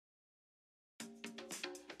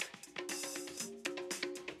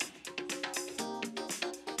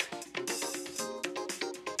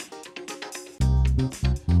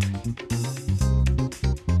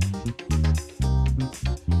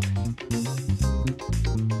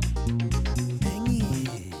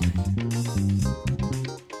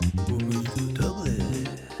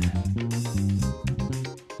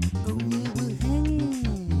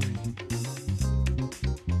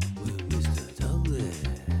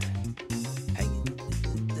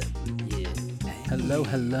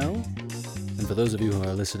Hello, and for those of you who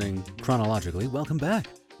are listening chronologically, welcome back.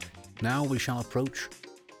 Now we shall approach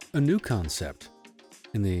a new concept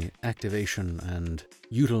in the activation and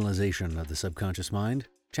utilization of the subconscious mind,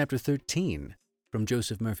 Chapter 13 from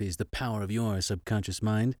Joseph Murphy's The Power of Your Subconscious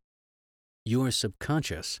Mind, Your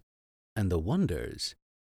Subconscious and the Wonders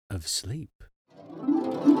of Sleep.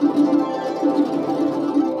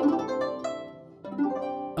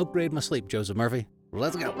 Upgrade my sleep, Joseph Murphy.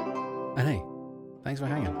 Let's go. And hey, thanks for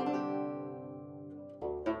hanging.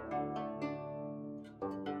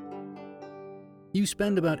 You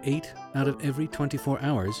spend about 8 out of every 24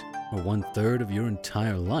 hours, or 1/3 of your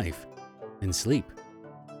entire life, in sleep.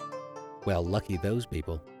 Well, lucky those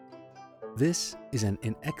people. This is an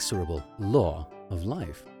inexorable law of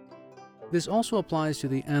life. This also applies to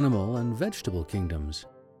the animal and vegetable kingdoms.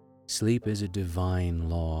 Sleep is a divine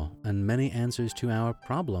law, and many answers to our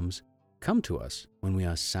problems come to us when we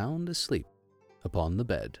are sound asleep upon the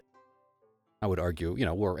bed. I would argue,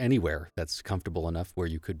 or anywhere that's comfortable enough where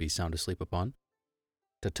you could be sound asleep upon.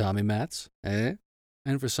 Tatami mats, eh?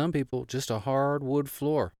 And for some people, just a hardwood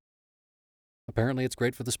floor. Apparently it's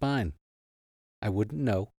great for the spine. I wouldn't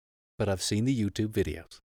know, but I've seen the YouTube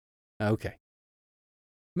videos. Okay.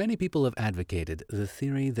 Many people have advocated the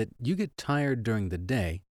theory that you get tired during the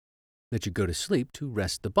day, that you go to sleep to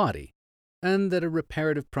rest the body, and that a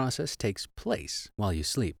reparative process takes place while you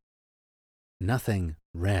sleep. Nothing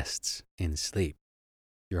rests in sleep.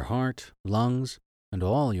 Your heart, lungs, and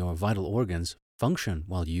all your vital organs function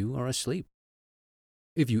while you are asleep.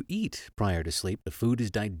 If you eat prior to sleep, the food is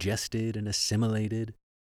digested and assimilated.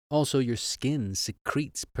 Also, your skin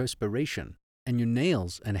secretes perspiration, and your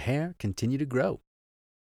nails and hair continue to grow.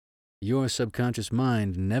 Your subconscious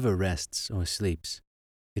mind never rests or sleeps.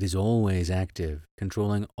 It is always active,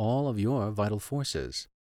 controlling all of your vital forces.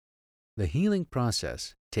 The healing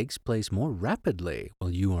process takes place more rapidly while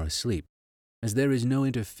you are asleep, as there is no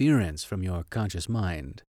interference from your conscious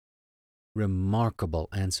mind. Remarkable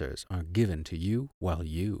answers are given to you while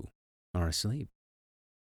you are asleep.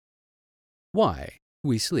 Why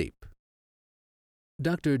we sleep.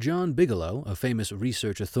 Dr. John Bigelow, a famous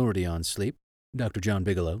research authority on sleep, Dr. John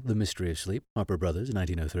Bigelow, The Mystery of Sleep, Harper Brothers,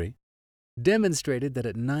 1903, demonstrated that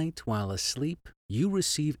at night while asleep, you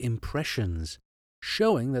receive impressions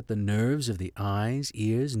showing that the nerves of the eyes,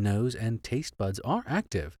 ears, nose, and taste buds are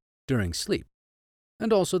active during sleep,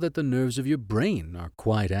 and also that the nerves of your brain are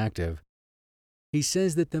quite active. He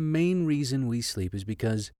says that the main reason we sleep is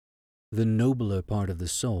because the nobler part of the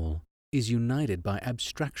soul is united by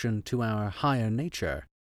abstraction to our higher nature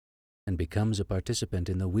and becomes a participant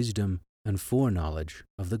in the wisdom and foreknowledge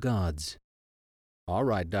of the gods. All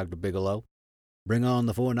right, Dr. Bigelow, bring on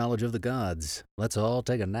the foreknowledge of the gods. Let's all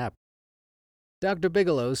take a nap. Dr.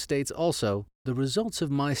 Bigelow states also, the results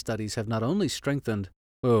of my studies have not only strengthened...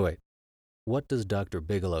 Wait. What does Dr.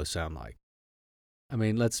 Bigelow sound like? I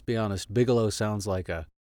mean, let's be honest. Bigelow sounds like a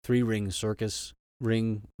 3-ring circus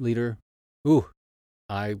ring leader.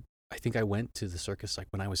 I think I went to the circus like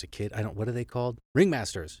when I was a kid. What are they called?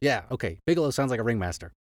 Ringmasters. Yeah, okay. Bigelow sounds like a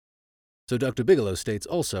ringmaster. So Dr. Bigelow states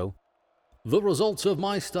also, the results of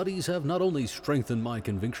my studies have not only strengthened my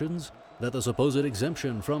convictions that the supposed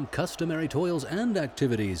exemption from customary toils and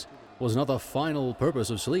activities was not the final purpose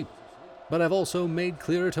of sleep, but have also made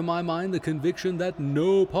clearer to my mind the conviction that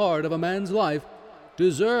no part of a man's life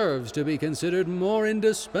deserves to be considered more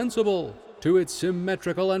indispensable to its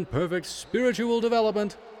symmetrical and perfect spiritual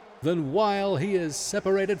development than while he is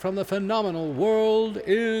separated from the phenomenal world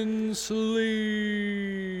in sleep.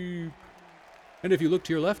 And if you look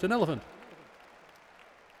to your left, an elephant.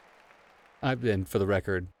 And for the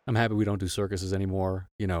record, I'm happy we don't do circuses anymore.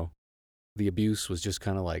 The abuse was just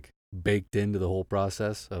kind of like baked into the whole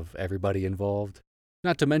process of everybody involved.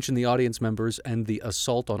 Not to mention the audience members and the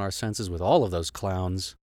assault on our senses with all of those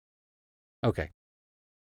clowns. Okay.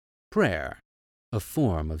 Prayer, a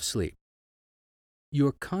form of sleep.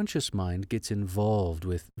 Your conscious mind gets involved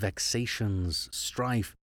with vexations,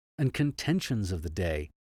 strife, and contentions of the day,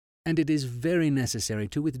 and it is very necessary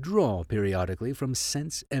to withdraw periodically from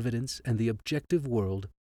sense evidence and the objective world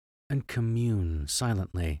and commune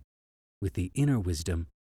silently with the inner wisdom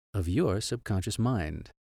of your subconscious mind.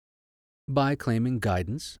 By claiming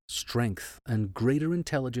guidance, strength, and greater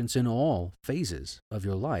intelligence in all phases of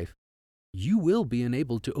your life, you will be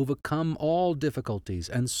enabled to overcome all difficulties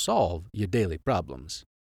and solve your daily problems.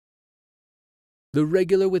 The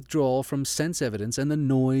regular withdrawal from sense evidence and the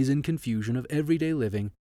noise and confusion of everyday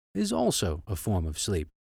living is also a form of sleep,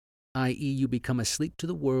 i.e., you become asleep to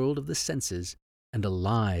the world of the senses and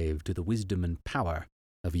alive to the wisdom and power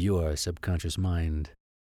of your subconscious mind.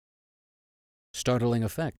 Startling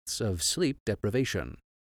effects of sleep deprivation.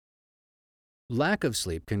 Lack of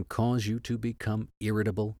sleep can cause you to become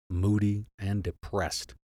irritable, moody, and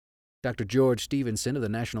depressed. Dr. George Stevenson of the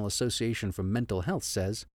National Association for Mental Health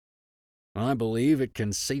says, "I believe it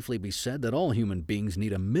can safely be said that all human beings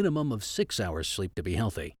need a minimum of 6 hours sleep to be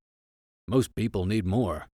healthy. Most people need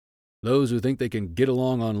more. Those who think they can get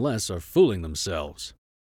along on less are fooling themselves."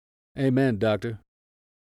 Amen, Doctor.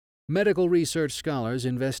 Medical research scholars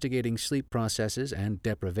investigating sleep processes and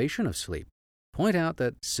deprivation of sleep point out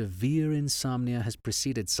that severe insomnia has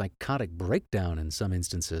preceded psychotic breakdown in some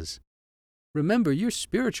instances. Remember, you're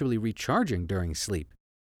spiritually recharging during sleep,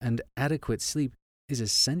 and adequate sleep is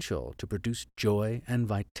essential to produce joy and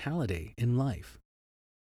vitality in life.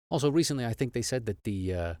 Also, recently I think they said that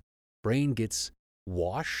the brain gets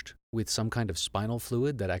washed with some kind of spinal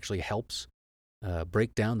fluid that actually helps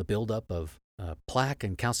break down the buildup of plaque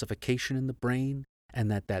and calcification in the brain, and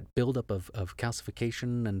that buildup of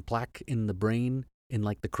calcification and plaque in the brain, in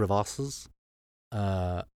like the crevasses,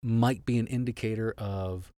 might be an indicator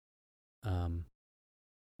of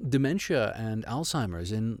dementia and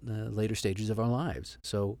Alzheimer's in the later stages of our lives.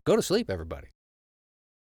 So go to sleep, everybody.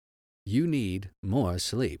 You need more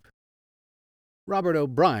sleep. Robert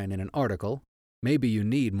O'Brien, in an article, "Maybe You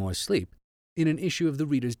Need More Sleep," in an issue of the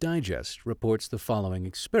Reader's Digest, reports the following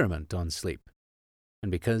experiment on sleep.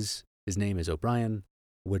 And because his name is O'Brien,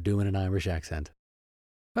 we're doing an Irish accent.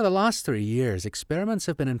 For the last 3 years, experiments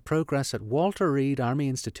have been in progress at Walter Reed Army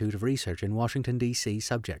Institute of Research in Washington, D.C.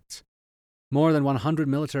 subjects. More than 100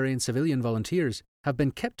 military and civilian volunteers have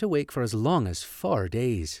been kept awake for as long as 4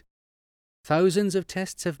 days. Thousands of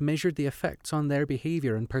tests have measured the effects on their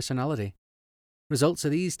behavior and personality. Results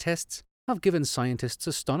of these tests have given scientists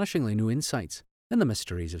astonishingly new insights in the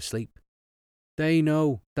mysteries of sleep. They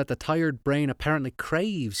know that the tired brain apparently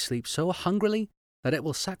craves sleep so hungrily that it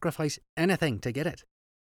will sacrifice anything to get it.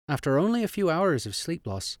 After only a few hours of sleep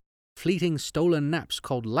loss, fleeting stolen naps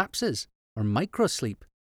called lapses or microsleep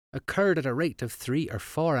occurred at a rate of 3 or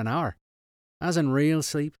 4 an hour. As in real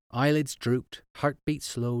sleep, eyelids drooped, heartbeat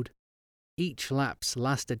slowed. Each lapse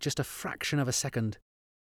lasted just a fraction of a second.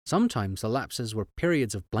 Sometimes the lapses were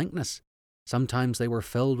periods of blankness. Sometimes they were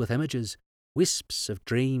filled with images, wisps of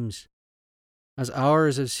dreams. As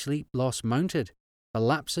hours of sleep loss mounted, the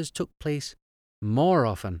lapses took place more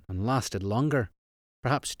often and lasted longer,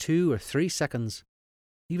 perhaps 2 or 3 seconds.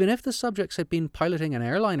 Even if the subjects had been piloting an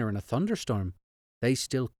airliner in a thunderstorm, they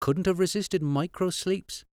still couldn't have resisted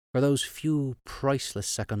micro-sleeps for those few priceless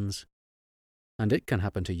seconds. And it can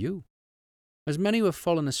happen to you, as many who have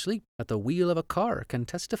fallen asleep at the wheel of a car can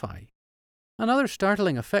testify. Another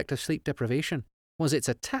startling effect of sleep deprivation was its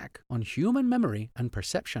attack on human memory and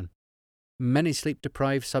perception. Many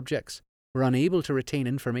sleep-deprived subjects were unable to retain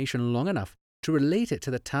information long enough to relate it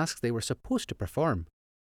to the tasks they were supposed to perform.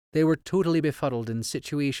 They were totally befuddled in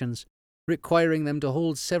situations requiring them to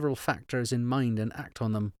hold several factors in mind and act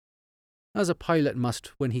on them, as a pilot must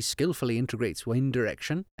when he skillfully integrates wind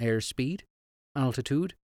direction, airspeed,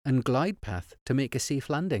 altitude, and glide path to make a safe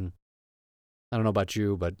landing. I don't know about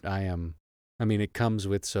you, but it comes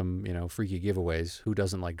with some, freaky giveaways. Who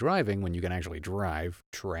doesn't like driving when you can actually drive?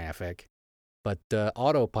 Traffic. But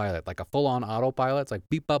autopilot, like a full-on autopilot, it's like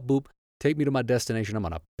beep, bop, boop, take me to my destination, I'm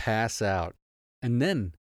going to pass out. And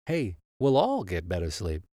then, hey, we'll all get better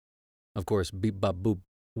sleep. Of course, beep, bop, boop,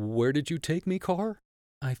 where did you take me, car?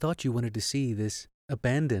 I thought you wanted to see this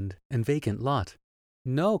abandoned and vacant lot.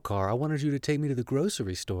 No, car, I wanted you to take me to the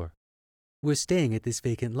grocery store. We're staying at this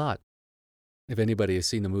vacant lot. If anybody has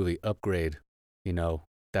seen the movie Upgrade,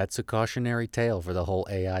 that's a cautionary tale for the whole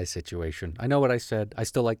AI situation. I know what I said. I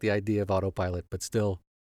still like the idea of autopilot, but still,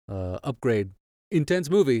 Upgrade. Intense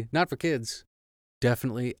movie, not for kids.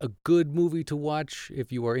 Definitely a good movie to watch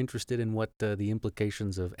if you are interested in what the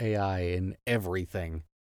implications of AI in everything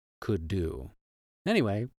could do.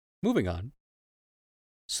 Anyway, moving on.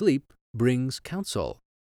 Sleep brings counsel.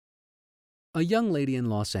 A young lady in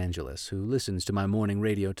Los Angeles who listens to my morning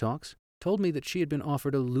radio talks told me that she had been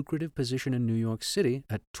offered a lucrative position in New York City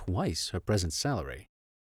at twice her present salary.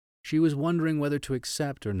 She was wondering whether to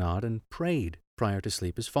accept or not and prayed prior to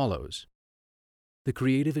sleep as follows. The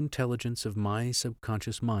creative intelligence of my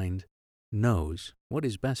subconscious mind knows what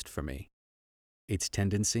is best for me. Its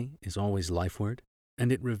tendency is always lifeward,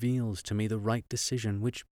 and it reveals to me the right decision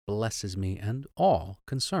which blesses me and all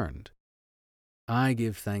concerned. I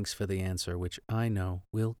give thanks for the answer which I know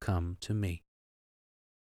will come to me."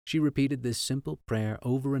 She repeated this simple prayer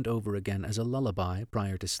over and over again as a lullaby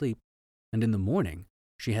prior to sleep, and in the morning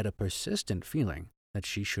she had a persistent feeling that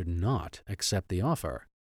she should not accept the offer.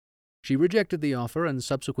 She rejected the offer, and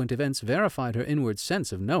subsequent events verified her inward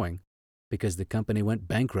sense of knowing, because the company went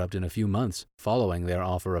bankrupt in a few months following their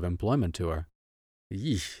offer of employment to her.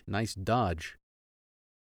 Yeesh, nice dodge.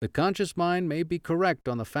 The conscious mind may be correct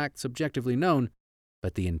on the facts subjectively known,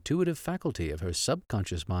 but the intuitive faculty of her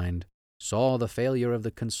subconscious mind saw the failure of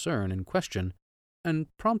the concern in question and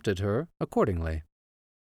prompted her accordingly.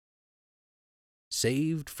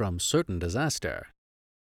 Saved from certain disaster.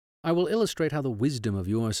 I will illustrate how the wisdom of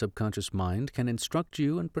your subconscious mind can instruct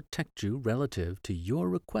you and protect you relative to your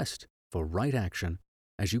request for right action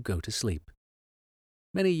as you go to sleep.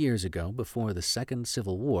 Many years ago, before the Second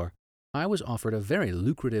Civil War, I was offered a very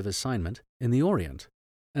lucrative assignment in the Orient,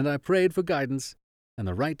 and I prayed for guidance and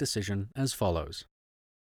the right decision as follows.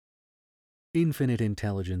 Infinite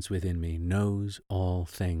intelligence within me knows all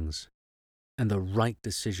things, and the right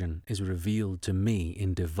decision is revealed to me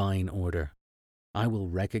in divine order. I will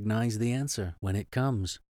recognize the answer when it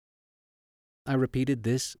comes. I repeated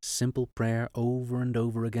this simple prayer over and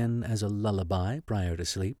over again as a lullaby prior to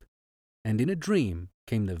sleep, and in a dream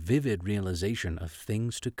came the vivid realization of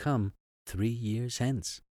things to come 3 years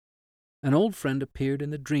hence. An old friend appeared in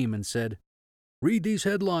the dream and said, "Read these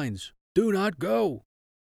headlines. Do not go."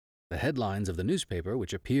 The headlines of the newspaper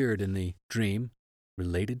which appeared in the dream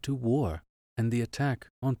related to war and the attack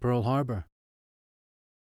on Pearl Harbor.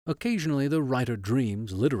 Occasionally the writer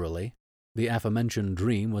dreams literally. The aforementioned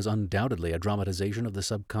dream was undoubtedly a dramatization of the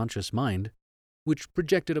subconscious mind, which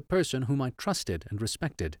projected a person whom I trusted and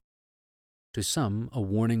respected. To some, a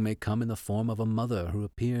warning may come in the form of a mother who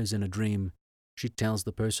appears in a dream. She tells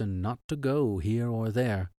the person not to go here or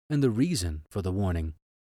there, and the reason for the warning.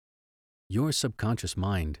 Your subconscious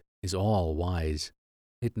mind is all wise.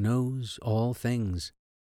 It knows all things.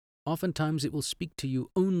 Oftentimes it will speak to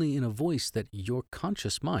you only in a voice that your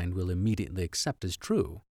conscious mind will immediately accept as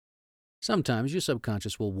true. Sometimes your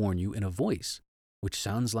subconscious will warn you in a voice which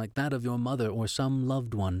sounds like that of your mother or some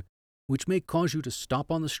loved one, which may cause you to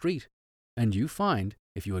stop on the street, and you find,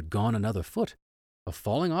 if you had gone another foot, a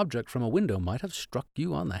falling object from a window might have struck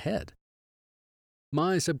you on the head.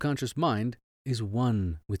 My subconscious mind is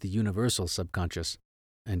one with the universal subconscious,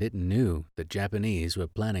 and it knew the Japanese were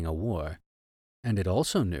planning a war. And it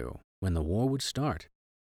also knew when the war would start.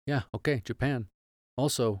 Yeah, okay, Japan.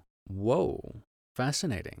 Also, whoa,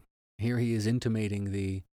 fascinating. Here he is intimating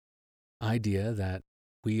the idea that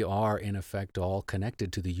we are, in effect, all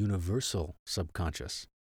connected to the universal subconscious,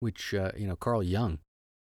 which, Carl Jung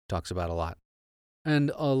talks about a lot.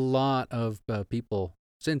 And a lot of people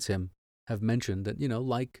since him have mentioned that,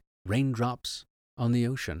 like raindrops on the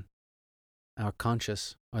ocean, our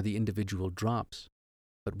conscious are the individual drops,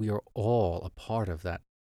 but we are all a part of that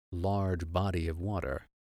large body of water,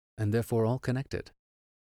 and therefore all connected.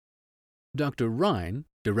 Dr. Rhine,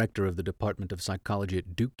 director of the Department of Psychology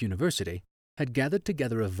at Duke University, had gathered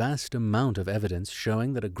together a vast amount of evidence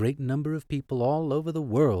showing that a great number of people all over the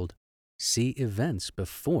world see events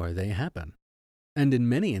before they happen, and in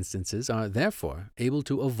many instances are therefore able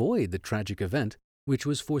to avoid the tragic event which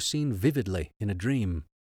was foreseen vividly in a dream.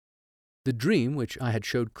 The dream, which I had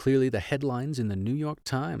showed clearly the headlines in the New York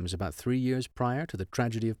Times about 3 years prior to the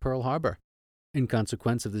tragedy of Pearl Harbor. In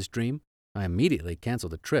consequence of this dream, I immediately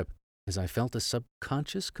canceled the trip, as I felt a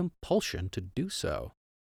subconscious compulsion to do so.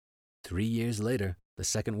 3 years later, the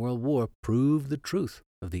Second World War proved the truth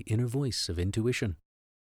of the inner voice of intuition.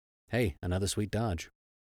 Hey, another sweet dodge.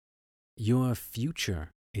 Your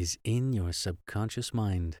future is in your subconscious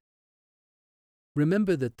mind.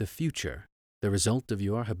 Remember that the future, the result of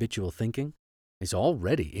your habitual thinking, is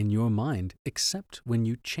already in your mind except when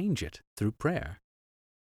you change it through prayer.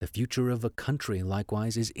 The future of a country,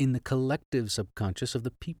 likewise, is in the collective subconscious of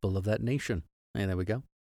the people of that nation. Hey, there we go.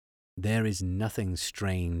 There is nothing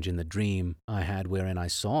strange in the dream I had wherein I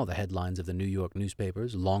saw the headlines of the New York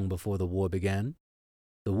newspapers long before the war began.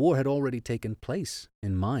 The war had already taken place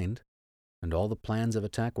in mind, and all the plans of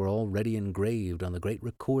attack were already engraved on the great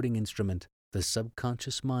recording instrument, the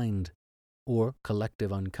subconscious mind, or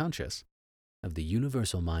collective unconscious, of the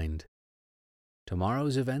universal mind.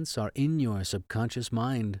 Tomorrow's events are in your subconscious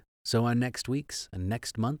mind, so are next week's and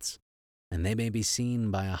next month's, and they may be seen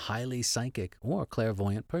by a highly psychic or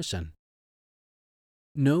clairvoyant person.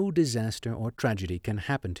 No disaster or tragedy can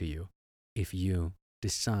happen to you if you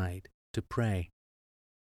decide to pray.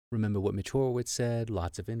 Remember what Mitch Horowitz said,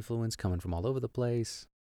 lots of influence coming from all over the place.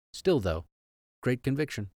 Still, though, Great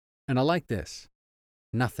conviction. And I like this.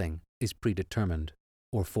 Nothing is predetermined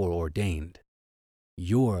or foreordained.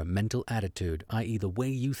 Your mental attitude, i.e., the way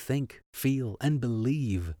you think, feel, and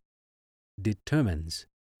believe, determines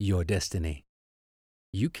your destiny.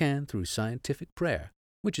 You can, through scientific prayer,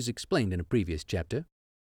 which is explained in a previous chapter,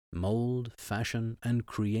 mold, fashion, and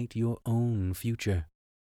create your own future.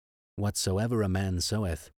 Whatsoever a man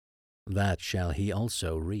soweth, that shall he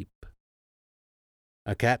also reap.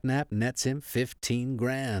 A catnap nets him 15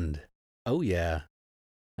 grand. Oh yeah.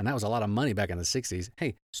 And that was a lot of money back in the 60s.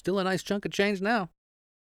 Hey, still a nice chunk of change now.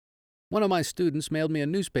 One of my students mailed me a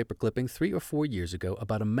newspaper clipping 3 or 4 years ago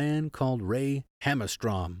about a man called Ray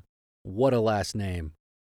Hammerstrom. What a last name.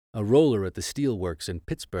 A roller at the steel works in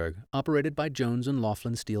Pittsburgh, operated by Jones and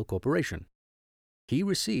Laughlin Steel Corporation. He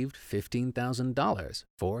received $15,000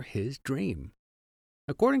 for his dream.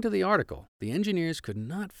 According to the article, the engineers could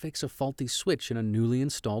not fix a faulty switch in a newly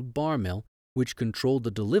installed bar mill which controlled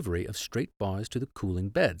the delivery of straight bars to the cooling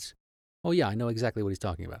beds. Oh yeah, I know exactly what he's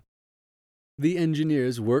talking about. The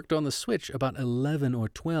engineers worked on the switch about 11 or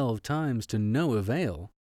 12 times to no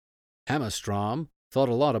avail. Hammerstrom thought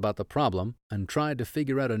a lot about the problem and tried to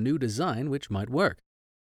figure out a new design which might work.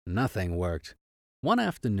 Nothing worked. One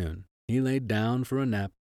afternoon, he laid down for a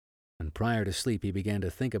nap, and prior to sleep he began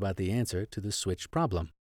to think about the answer to the switch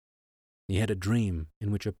problem. He had a dream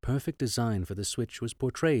in which a perfect design for the switch was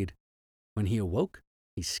portrayed. When he awoke,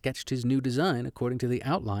 he sketched his new design according to the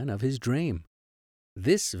outline of his dream.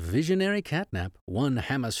 This visionary catnap won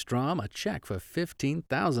Hammerstrom a check for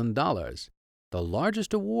 $15,000, the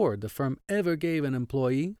largest award the firm ever gave an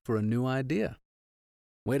employee for a new idea.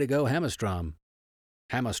 Way to go, Hammerstrom.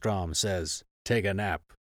 Hammerstrom says, take a nap.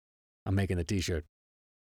 I'm making a t-shirt.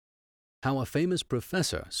 How a famous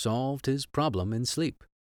professor solved his problem in sleep.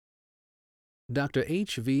 Dr.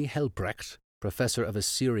 H.V. Helprecht, professor of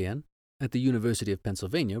Assyrian at the University of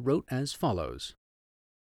Pennsylvania, wrote as follows.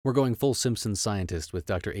 We're going full Simpsons scientist with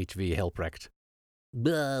Dr. H.V. Helprecht.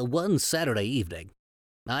 One Saturday evening,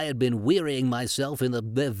 I had been wearying myself in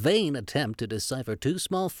the vain attempt to decipher 2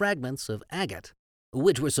 small fragments of agate,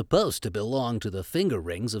 which were supposed to belong to the finger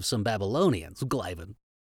rings of some Babylonians, Glyven.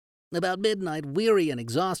 About midnight, weary and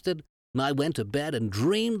exhausted, I went to bed and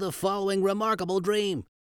dreamed the following remarkable dream.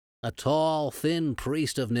 A tall, thin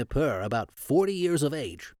priest of Nippur, about 40 years of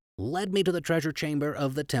age, led me to the treasure chamber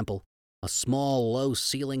of the temple, a small,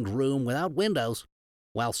 low-ceilinged room without windows,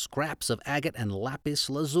 while scraps of agate and lapis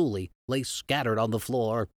lazuli lay scattered on the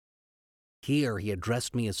floor. Here he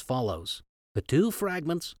addressed me as follows. The 2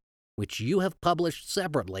 fragments, which you have published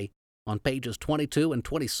separately on pages 22 and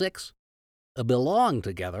 26, belong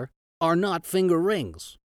together, are not finger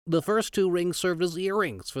rings. The first 2 rings served as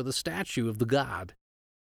earrings for the statue of the god.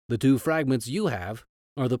 The 2 fragments you have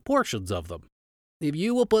are the portions of them. If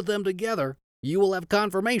you will put them together, you will have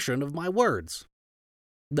confirmation of my words.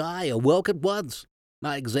 I awoke at once.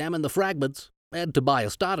 I examined the fragments, and to my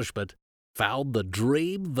astonishment, found the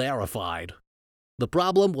dream verified. The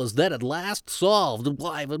problem was then at last solved.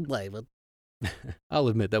 I'll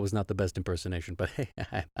admit that was not the best impersonation, but hey,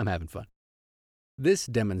 I'm having fun. This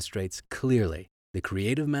demonstrates clearly the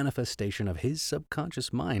creative manifestation of his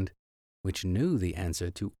subconscious mind, which knew the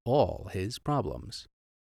answer to all his problems.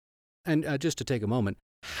 And just to take a moment,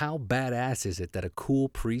 how badass is it that a cool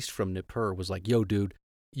priest from Nippur was like, yo, dude,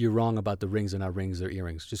 you're wrong about the rings. They're not rings, they're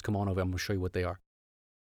earrings. Just come on over, I'm going to show you what they are.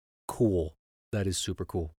 Cool. That is super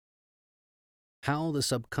cool. How the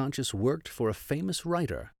subconscious worked for a famous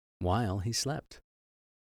writer while he slept.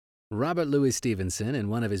 Robert Louis Stevenson, in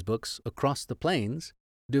one of his books, Across the Plains,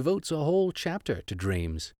 devotes a whole chapter to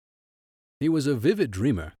dreams. He was a vivid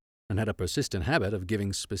dreamer and had a persistent habit of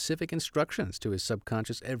giving specific instructions to his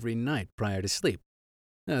subconscious every night prior to sleep.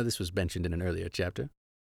 This was mentioned in an earlier chapter.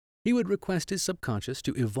 He would request his subconscious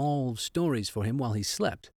to evolve stories for him while he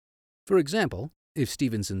slept. For example, if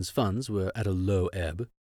Stevenson's funds were at a low ebb,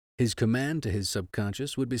 his command to his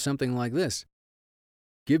subconscious would be something like this.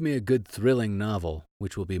 Give me a good thrilling novel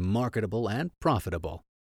which will be marketable and profitable.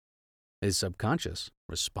 His subconscious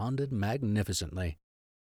responded magnificently.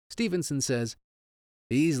 Stevenson says,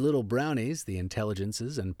 these little brownies, the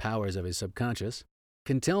intelligences and powers of his subconscious,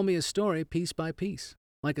 can tell me a story piece by piece,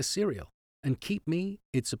 like a serial, and keep me,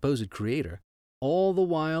 its supposed creator, all the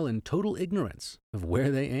while in total ignorance of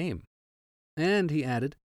where they aim. And, he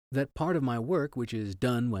added, that part of my work which is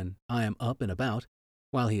done when I am up and about,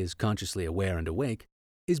 while he is consciously aware and awake,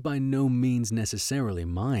 is by no means necessarily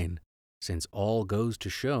mine, since all goes to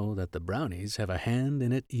show that the brownies have a hand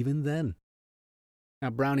in it even then. Now,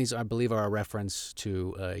 brownies, I believe, are a reference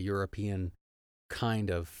to a European kind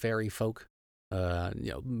of fairy folk,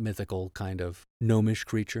 mythical kind of gnomish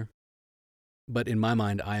creature. But in my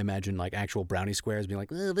mind, I imagine like actual brownie squares being like,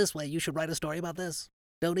 This way, you should write a story about this.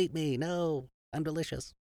 Don't eat me. No, I'm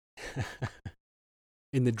delicious.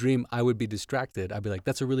 in the dream, I would be distracted. I'd be like,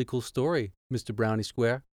 that's a really cool story, Mr. Brownie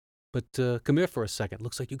Square. But come here for a second.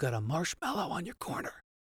 Looks like you got a marshmallow on your corner.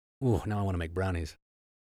 Ooh, now I want to make brownies.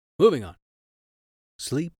 Moving on.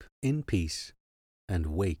 Sleep in peace and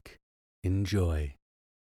wake in joy.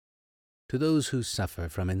 To those who suffer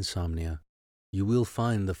from insomnia, you will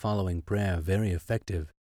find the following prayer very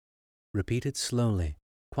effective. Repeat it slowly,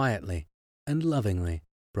 quietly, and lovingly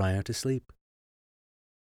prior to sleep.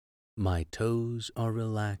 My toes are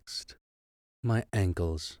relaxed. My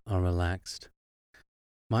ankles are relaxed.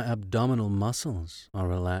 My abdominal muscles are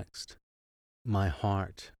relaxed. My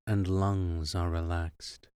heart and lungs are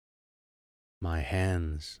relaxed. My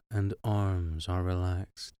hands and arms are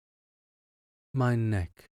relaxed. My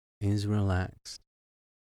neck is relaxed.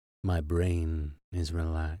 My brain is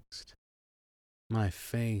relaxed. My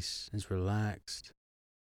face is relaxed.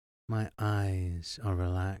 My eyes are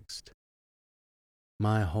relaxed.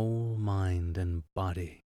 My whole mind and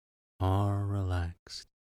body are relaxed.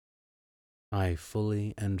 I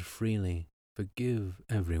fully and freely forgive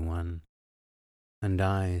everyone, and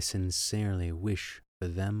I sincerely wish for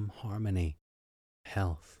them harmony,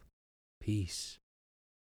 health, peace,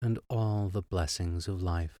 and all the blessings of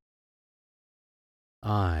life.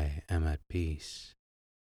 I am at peace.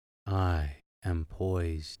 I am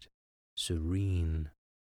poised, serene,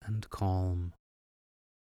 and calm.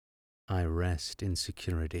 I rest in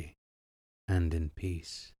security and in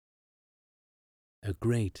peace. A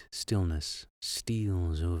great stillness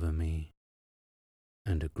steals over me,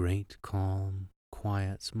 and a great calm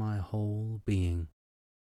quiets my whole being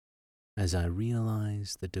as I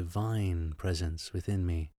realize the divine presence within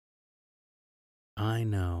me. I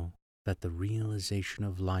know that the realization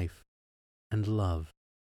of life and love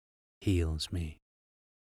heals me.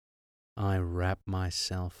 I wrap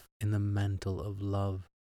myself in the mantle of love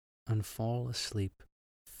and fall asleep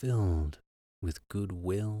filled with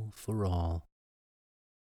goodwill for all.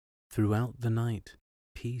 Throughout the night,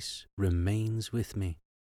 peace remains with me,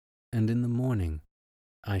 and in the morning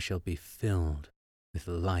I shall be filled with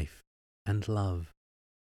life and love.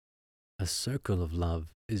 A circle of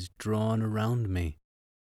love is drawn around me.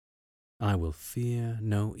 I will fear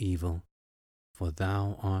no evil, for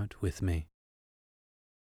thou art with me.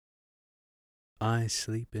 I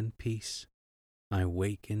sleep in peace, I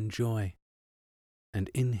wake in joy, and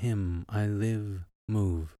in him I live,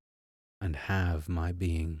 move, and have my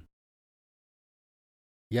being.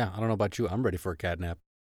 Yeah, I don't know about you, I'm ready for a cat nap.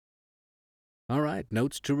 All right,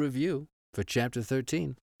 notes to review for Chapter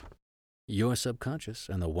 13. Your Subconscious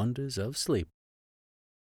and the Wonders of Sleep.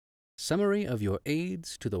 Summary of your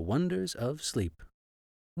aids to the wonders of sleep.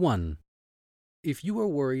 1. If you are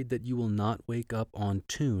worried that you will not wake up on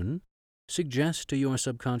tune, suggest to your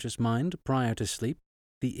subconscious mind prior to sleep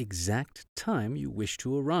the exact time you wish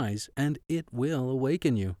to arise, and it will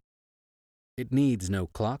awaken you. It needs no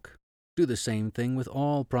clock. Do the same thing with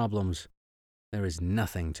all problems. There is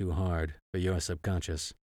nothing too hard for your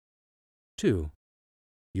subconscious. 2.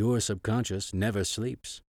 Your subconscious never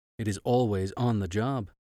sleeps. It is always on the job.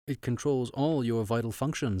 It controls all your vital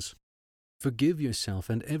functions. Forgive yourself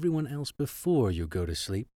and everyone else before you go to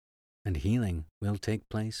sleep, and healing will take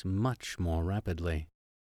place much more rapidly.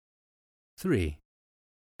 3.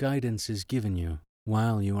 Guidance is given you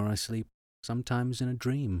while you are asleep, sometimes in a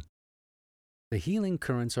dream. The healing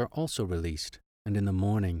currents are also released, and in the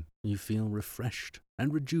morning you feel refreshed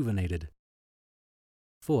and rejuvenated.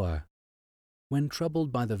 4. When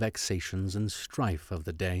troubled by the vexations and strife of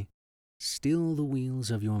the day, still the wheels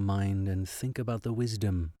of your mind and think about the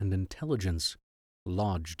wisdom and intelligence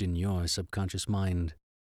lodged in your subconscious mind,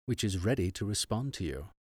 which is ready to respond to you.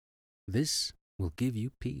 This will give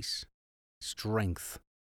you peace, strength,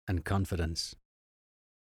 and confidence.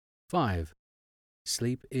 5.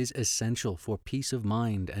 Sleep is essential for peace of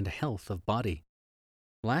mind and health of body.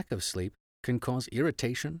 Lack of sleep can cause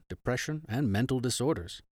irritation, depression, and mental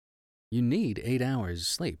disorders. You need 8 hours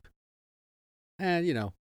sleep.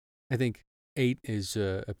 And, I think 8 is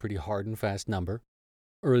a pretty hard and fast number.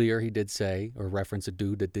 Earlier he did say, or reference a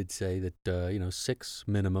dude that did say that, 6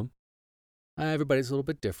 minimum. Everybody's a little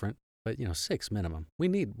bit different, but, 6 minimum. We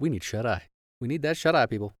need shut-eye. We need that shut-eye,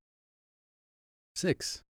 people.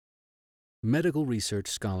 6. Medical research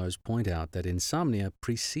scholars point out that insomnia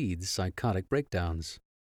precedes psychotic breakdowns.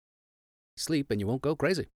 Sleep and you won't go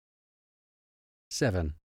crazy.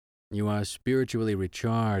 7. You are spiritually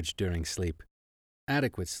recharged during sleep.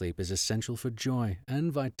 Adequate sleep is essential for joy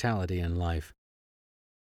and vitality in life.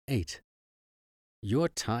 8. Your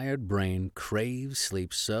tired brain craves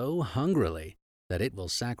sleep so hungrily that it will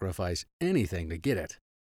sacrifice anything to get it.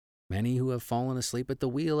 Many who have fallen asleep at the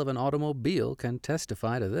wheel of an automobile can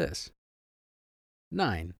testify to this.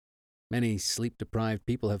 9. Many sleep-deprived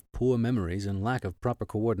people have poor memories and lack of proper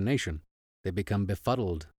coordination. They become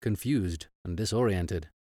befuddled, confused, and disoriented.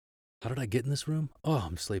 How did I get in this room? Oh,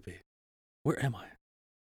 I'm sleepy. Where am I?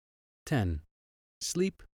 10.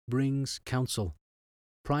 Sleep brings counsel.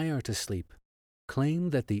 Prior to sleep, claim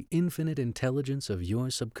that the infinite intelligence of your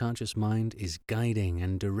subconscious mind is guiding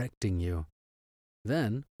and directing you.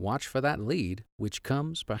 Then watch for that lead, which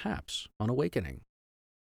comes, perhaps, on awakening.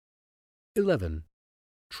 11.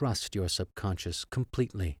 Trust your subconscious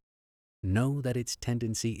completely. Know that its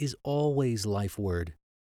tendency is always lifeward.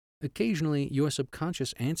 Occasionally, your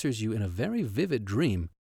subconscious answers you in a very vivid dream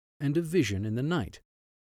and a vision in the night.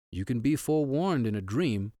 You can be forewarned in a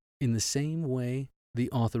dream in the same way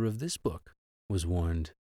the author of this book was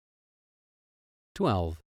warned.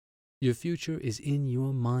 12. Your future is in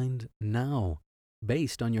your mind now,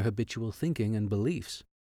 based on your habitual thinking and beliefs.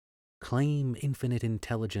 Claim infinite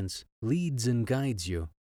intelligence leads and guides you,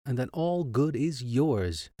 and that all good is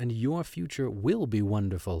yours and your future will be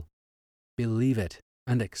wonderful. Believe it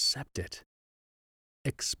and accept it.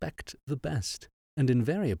 Expect the best, and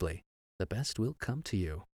invariably, the best will come to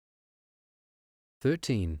you.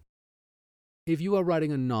 13. If you are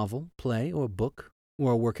writing a novel, play, or book,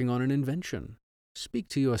 or are working on an invention, speak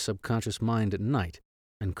to your subconscious mind at night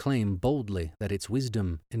and claim boldly that its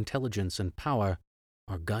wisdom, intelligence, and power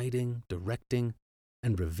are guiding, directing,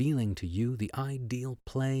 and revealing to you the ideal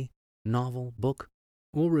play, novel, book,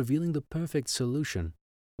 or revealing the perfect solution,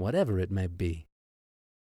 whatever it may be.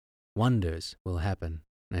 Wonders will happen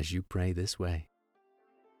as you pray this way.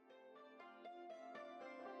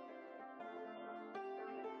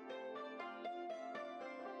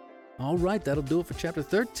 All right, that'll do it for Chapter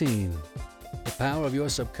 13. The power of your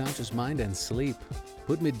subconscious mind and sleep.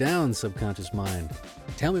 Put me down, subconscious mind.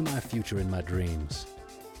 Tell me my future in my dreams.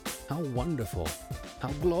 How wonderful. How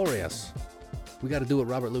glorious. We got to do what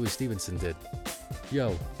Robert Louis Stevenson did.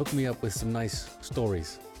 Yo, hook me up with some nice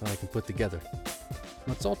stories that I can put together.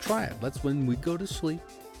 Let's all try it. When we go to sleep,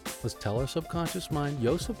 let's tell our subconscious mind,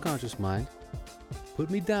 yo, subconscious mind, put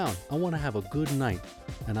me down. I want to have a good night,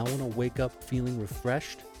 and I want to wake up feeling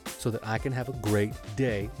refreshed so that I can have a great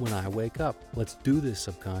day when I wake up. Let's do this,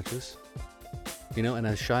 subconscious. And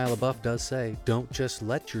as Shia LaBeouf does say, don't just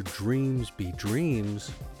let your dreams be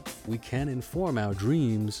dreams. We can inform our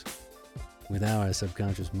dreams with our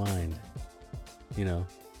subconscious mind.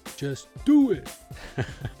 Just do it.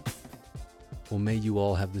 Well, may you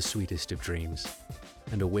all have the sweetest of dreams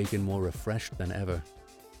and awaken more refreshed than ever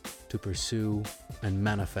to pursue and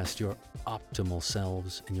manifest your optimal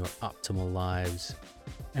selves and your optimal lives.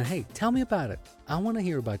 And hey, tell me about it. I want to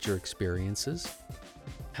hear about your experiences.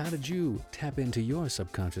 How did you tap into your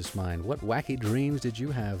subconscious mind? What wacky dreams did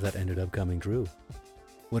you have that ended up coming true?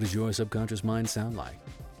 What does your subconscious mind sound like?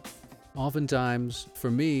 Oftentimes, for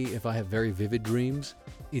me, if I have very vivid dreams,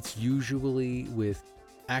 it's usually with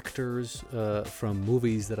actors from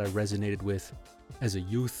movies that I resonated with as a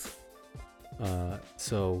youth.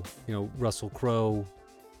 Russell Crowe,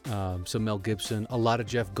 some Mel Gibson, a lot of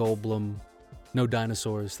Jeff Goldblum. No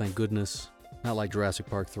dinosaurs, thank goodness. Not like Jurassic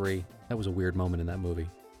Park 3. That was a weird moment in that movie.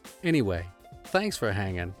 Anyway, thanks for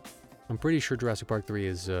hanging. I'm pretty sure Jurassic Park 3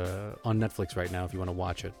 is on Netflix right now if you want to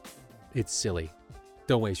watch it. It's silly.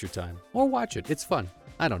 Don't waste your time. Or watch it. It's fun.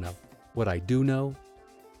 I don't know. What I do know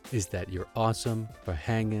is that you're awesome for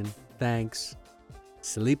hanging. Thanks.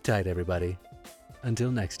 Sleep tight, everybody.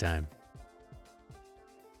 Until next time.